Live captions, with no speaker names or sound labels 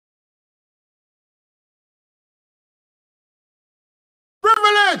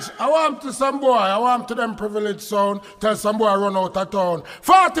Reg, I want to some boy, I want to them privileged sound. Tell some boy I run out of town.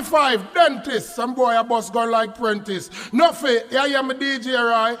 45, dentist, some boy a bus gun like Prentice. Nuffie, yeah, yeah, my DJ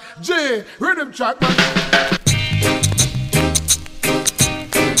Roy. J, rhythm track, man.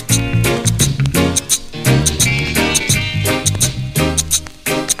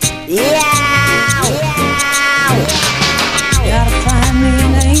 Yeah, gotta find me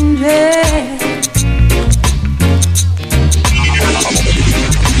an angel.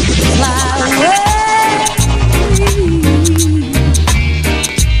 Fly away.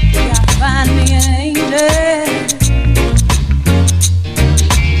 Gotta find me an angel.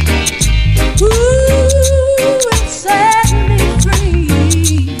 Ooh, and set me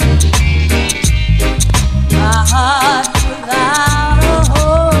free. My heart without a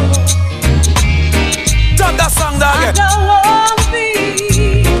hope. Drop that song, dog. I don't wanna be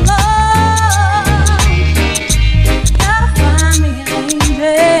alone. Gotta find me an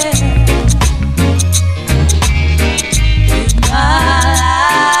angel in my life,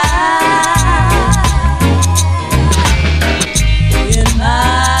 in my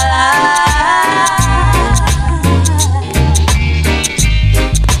life.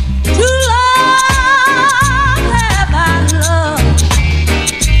 Too long have I loved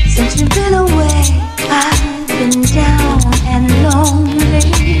since you've been away. I've been down and lonely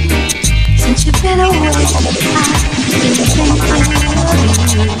since you've been away. I've been thinking of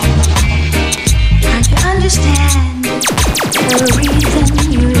you. Can't you understand the reason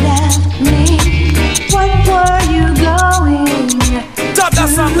you left me? What were you going? Drop that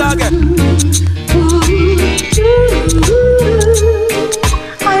song, dog.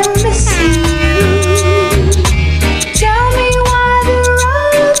 I'm missing you. Tell me why the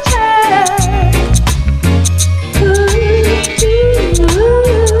road turned.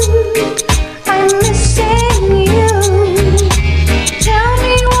 I'm missing you. Tell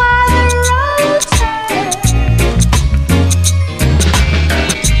me why the road turned.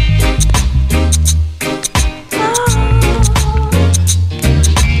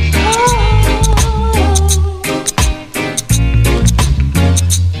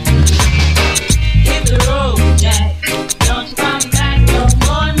 Hit the road, Jack. Don't you come back no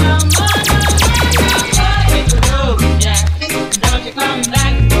more, no more, no more, no more. Hit the road, Jack. Don't you come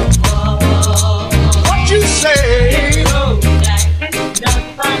back no more. What you say? Hit the road, Jack. Don't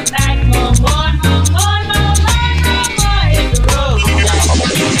you come back no more, no more, no more, no more. Hit the road, Jack.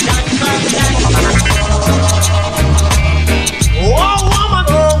 Don't you come back no Oh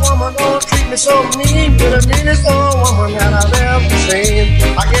woman, don't treat me so mean. You're the meanest old woman that I've ever seen.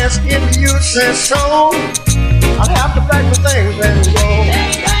 I guess if you said so, I'd have to pack my things and go.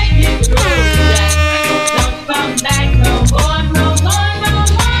 That's right, hit the road, Jack. Don't you come back no more, no more, no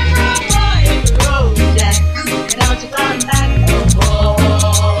more, no more. Hit the road, Jack. Don't you come back no more.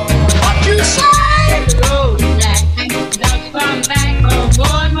 What you say? Hit the road, Jack. Don't you come back no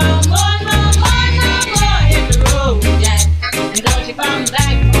more, no more, no more, no more. Hit the road, Jack. Don't you come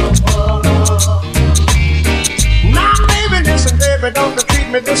back no more. Now baby, listen, baby, don't you treat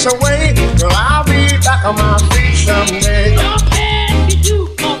me this way. Girl, I'll be back on my feet someday. Don't care if you do,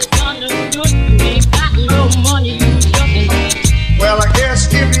 'cause it's understood. You ain't got no money, you jumping. Well, I guess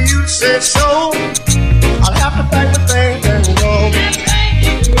if you said so, I'll have to pack my things and go. That's right,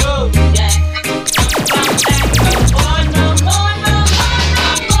 hit the road, Jack. Don't you come back no more, no more, no more, no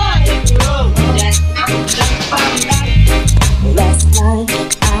more. Hit the road, Jack. Don't you come back. Last night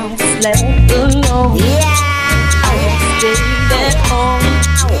I slept alone. I stayed at home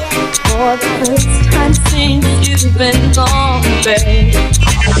for the first time since you've been gone, babe.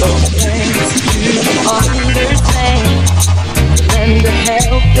 So thanks to understand, lend a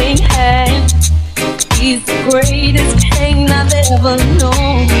helping hand. He's the greatest king I've ever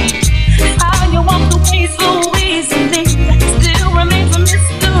known. How you walked away so easily still remains a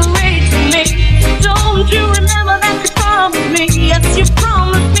mystery to me. Don't you remember that you promised me? Yes, you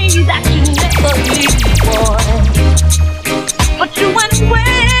promised me that you'd never leave, boy. But you went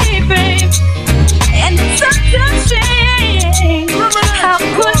away, babe, and it's such a shame. How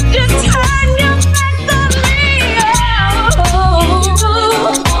could you turn your back on me?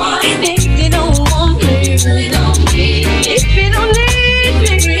 Oh, if you don't want me, if you don't need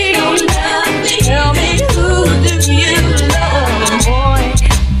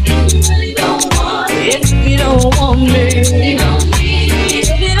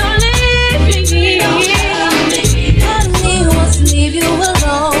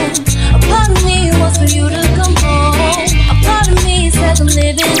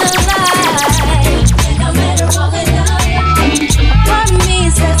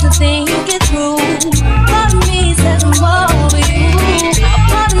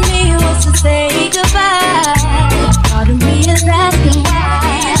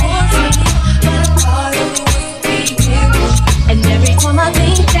time I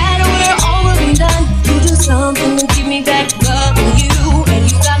think that we're already done, you do something to give me back loving you, and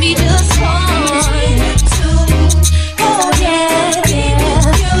you got me just one, two, oh yeah,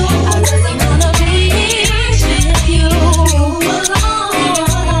 yeah. I really wanna be with you alone.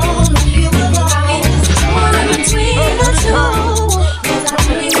 You got me just torn in between the two, 'cause I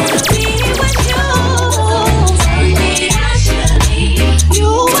really wanna be with you. Tell me I should leave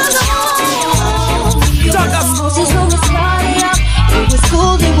you alone. Emotions when we started out, it was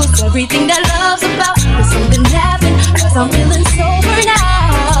cool, it was everything that love's about. But something happened, 'cause I'm feeling sober now.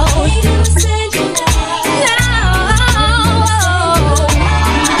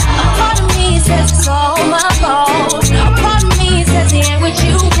 A part of me says it's all my fault. A part of me says it ain't what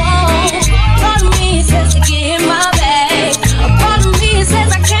you want. A part of me says to get in my bag. A part of me says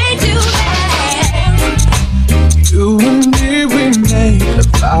I can't do that. You and me, we made a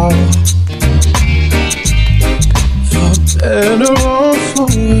vow, for better or for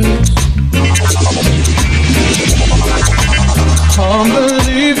worse. Can't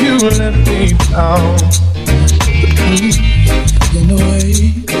believe you let me down. The proof in the way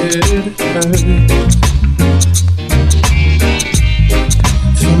it hurts.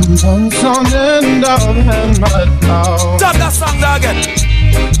 For months on end, I've had my doubts. Stop that song again.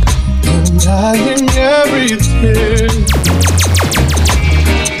 Denying every tear.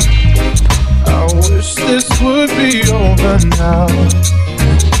 I wish this would be over now.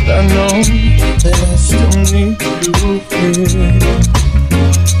 But I know that I still need you here.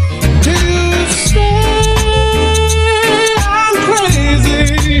 You say I'm crazy,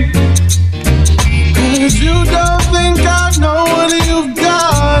 'cause you don't think I know what you've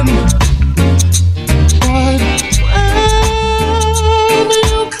done. But when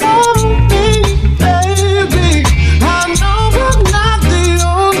you call me baby, I know I'm not the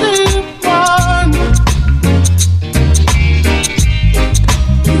only one.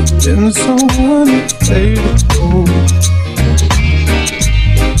 You've been so unfaithful.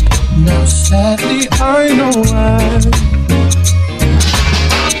 Now sadly I know why.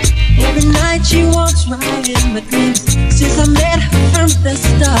 Every night she walks right in my dreams, since I met her from the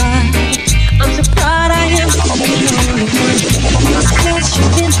start. I'm so proud I am the only one. You said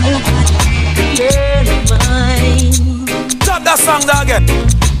she's in her heart, the girl of mine. Stop that song again.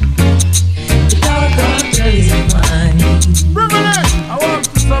 The doggone girl is mine. Privilege, I want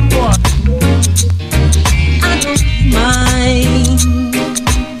to some boy. I don't mind.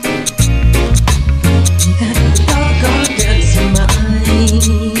 The doggone girl is mine.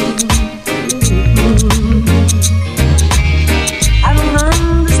 I don't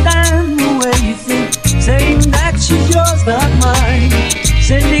understand the way you think, saying that she's yours, not mine.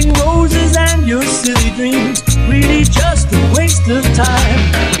 Sending roses and your silly dreams, really just a waste of time,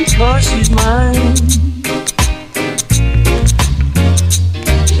 because she's mine.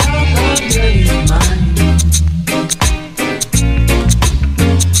 Doggone girl is mine.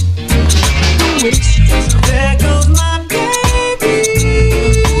 So there goes my baby.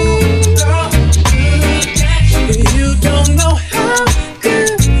 Girl, you don't know how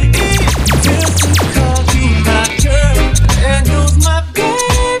good it feels to call you my girl. There goes my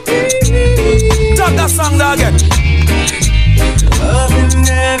baby. Stop that song again. Loving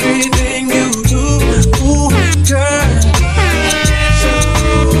everything you do, ooh, girl.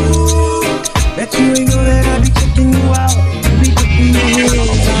 Bet you ain't know that I be checking you out, be putting your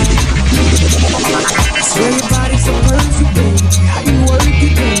heels on. Swear your body's so perfect, baby. How you work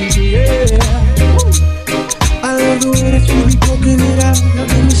it, baby, yeah. I love the way that you be poking it out. Now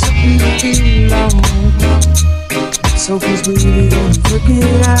give me something to feel on. So please baby, don't work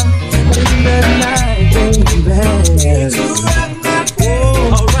it out. Baby, better night, baby. To wrap my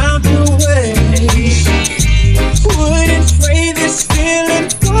world around your waist. Wouldn't trade this feeling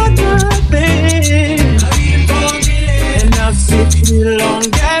for nothing. And I'll sit here long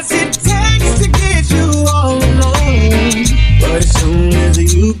as it takes to get you all alone. But as soon as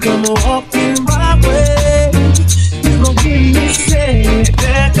you come walking my way, you gon' get me said,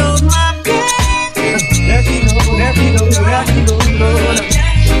 there goes my baby. There she go, there she go, there she go, Lord.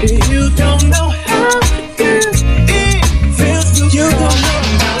 You don't know how good it feels to you don't know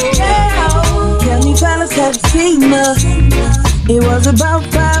how. Tell me fellas, have you seen us? It was about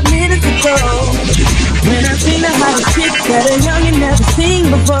 5 minutes ago when I seen a hot chick that a youngin' never seen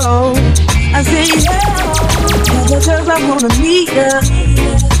before. I said, yeah, tell the girls I wanna meet her.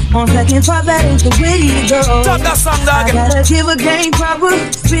 On second thought, that ain't the way to go. Stop that song, I dog. gotta give her game proper,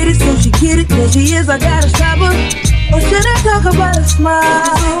 spit it so she get it. There she is, I gotta stop her. Or should I talk about a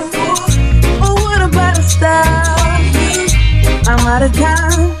smile? Or what about a style? I'm out of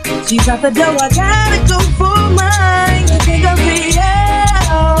time, she's out the door, I gotta go for mine. I think I'll be, yeah.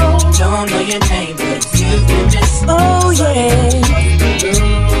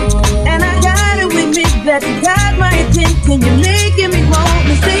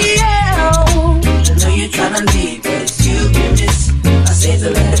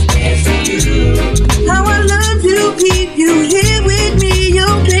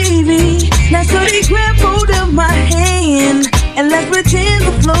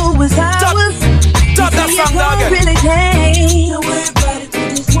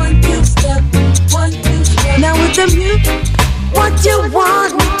 What you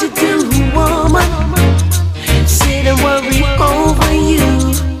want me to do, woman? Sit and worry over you.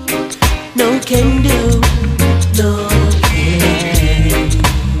 No can do, no can.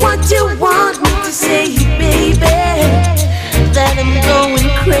 What you want me to say, baby? That I'm going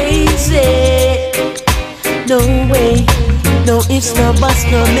crazy. No way, no ifs, no buts,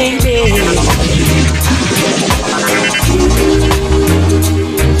 no maybe.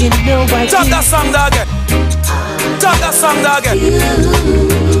 You know I Talk that song again. Talk that song again.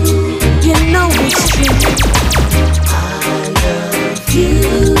 You know it's true. I love you.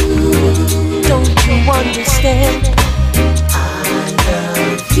 Don't you understand? I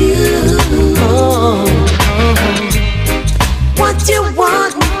love you. Oh. What you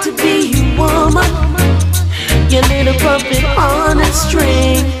want me to be, woman? Your little puppet on a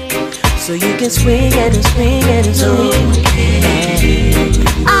string, so you can swing and swing and swing.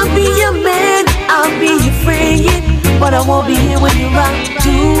 I'll be your man, I'll be your friend, but I won't be here when you rock,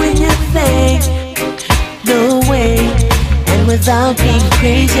 doing your thing. No way, and without being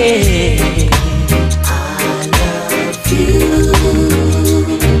crazy. I love you,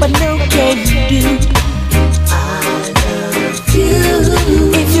 but no can you do. I love you.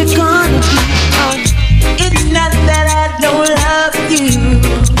 If you're gonna be on, it's not that I don't love you.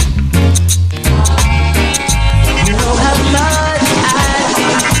 You know how much I do.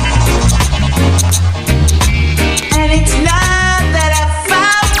 And it's not that I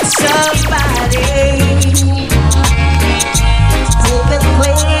found somebody to take the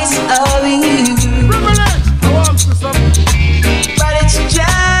place of you. But it's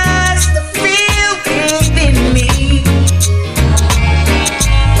just the feel within me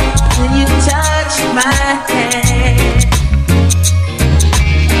when you touch my hand,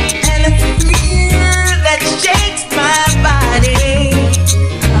 and the fear that shakes my body,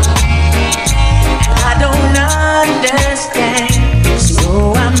 and I don't understand, so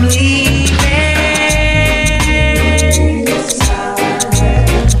I'm leaving.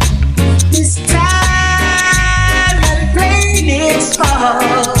 This time that rain is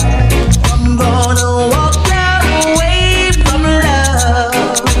fall, I'm gonna walk away from love.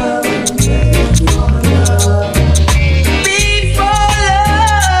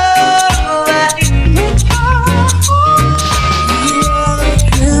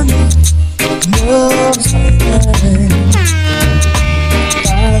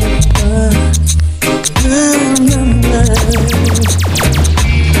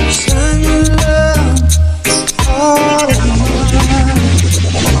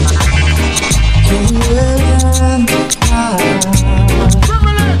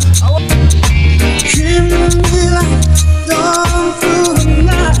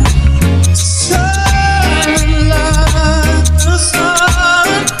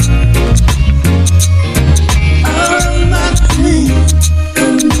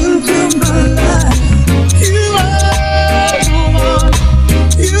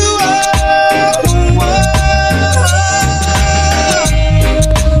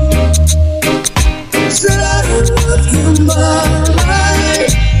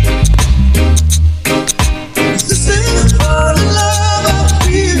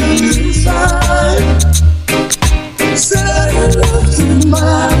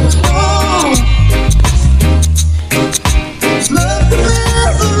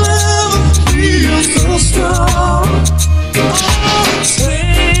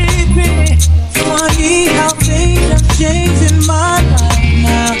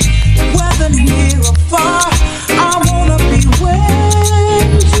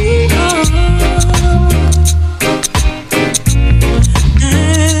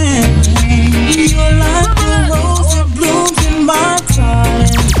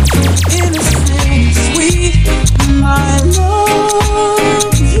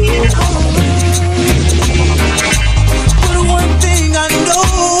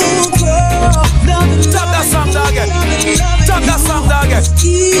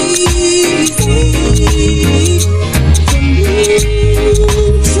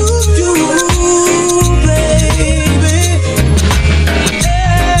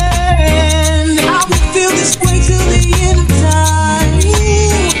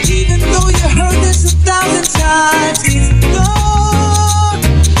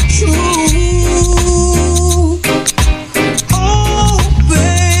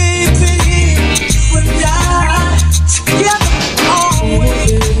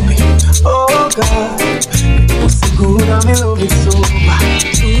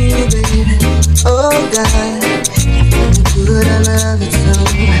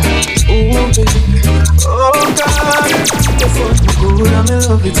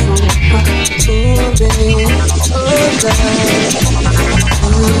 love it so much. Oh, baby,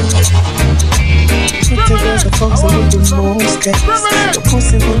 pretty girls are foxy with the most cats. The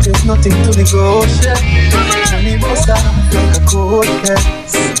pussy but there's nothing to negotiate. And it must act like a cold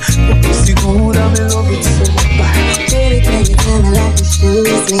case. The pussy good and me love it so bad. Baby, can you tell me like the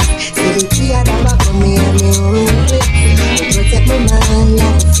shoes link? See the key at the back of me and me own clip. You protect my mind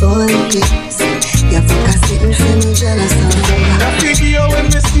like a phone kiss. You fuck a sitting for me jealous of you. I figure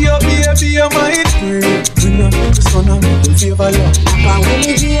when me see you, baby, I might pray. We know the sun and me will favor you. But when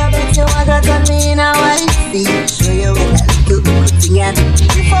me give you bet you want to turn me in a wifey. Show you what that little good thing I do.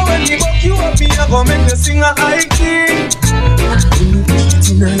 If I when me buck you up, me I go make you sing a high key.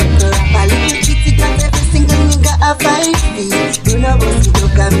 Rapper little kitty got every single nigga a fight feet. You know what's it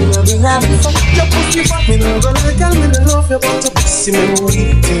look at me, no bring a me. Your pussy fuck me, no go like I me no love you, but your pussy me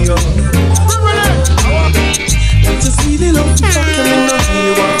weak to you. I just really love to fuck you, me no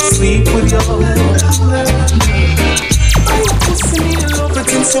really want to sleep with you. I your pussy me love it,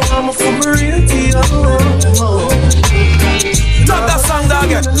 and so I'm a for real to you. Drop that song down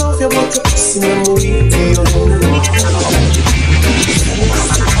again. I love you, but your pussy me weak to you.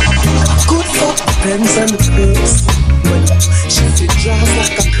 Good fuck depends on the place. When she fit just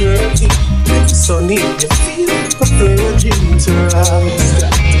like a curtain. When it's sunny, you feel like a virgin to rise.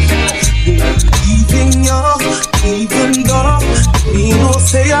 Even though me no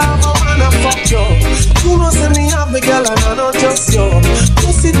say I'm a man a fuck you. You know say me have me girl and I not just you.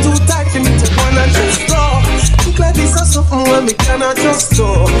 Pussy too tight for me to wanna just go. Look like this or something when me cannot just do.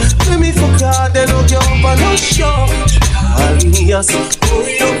 Let me fuck her, then I'll get up and I'll show. Yes,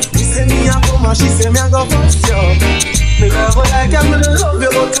 hurry up. We say me a come and she say me a go first you. Me love you like I'm gonna love you,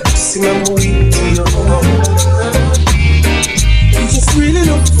 but the pussy me weak to you. You just really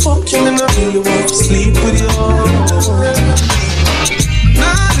love to fuck you, and I really want to sleep with you.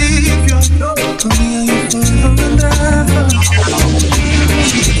 Nah, leave you. Come here, you forever and ever. I'ma leave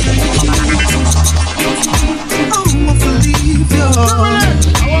you.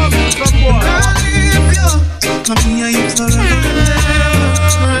 Nah, leave you. Come here, you forever and ever.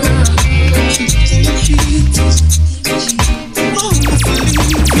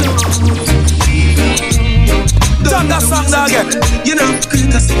 Drop that song down again. You know,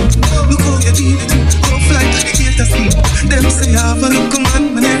 quick as look how you did it. Go fly to the gate of sleep. Them say I have a look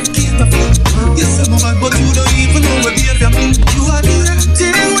man, man, every gate of sleep. You say my bad, but you don't even know what behavior mean. You are the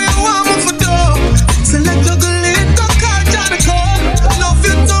thing we want me for door. Select your girl, it go call Johnny Cole. Love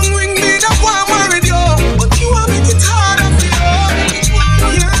your tongue ring me, that one married you. But you want me to hard up for you.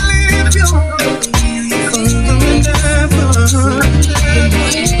 Can't leave you. Forever and ever.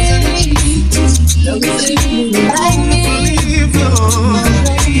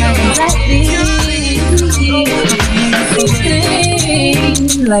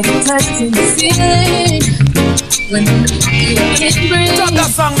 Like a touch in the ceiling. When you can breathe. Drop that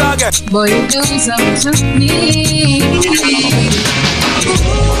song down again. Boy, you do something to me.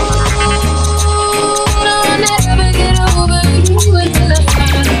 Don't ever get over you until I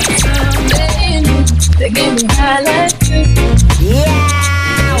find something that gave me high like you.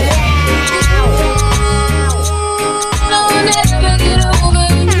 Don't ever get over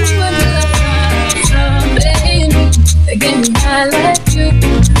you until I find something that gave me high like you.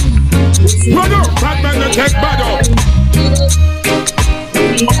 Run up, bad man, the tech bad up.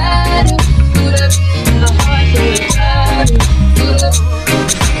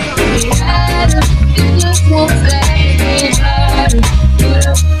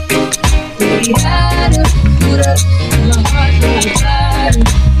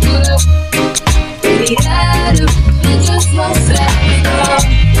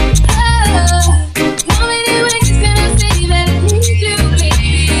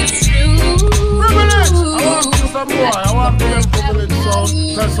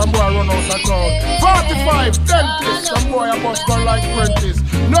 Some boy run out of town. 45, dentist. Some boy a bust gun like Prentice.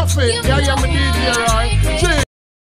 Nuffie, yeah, I'm a DJ, right?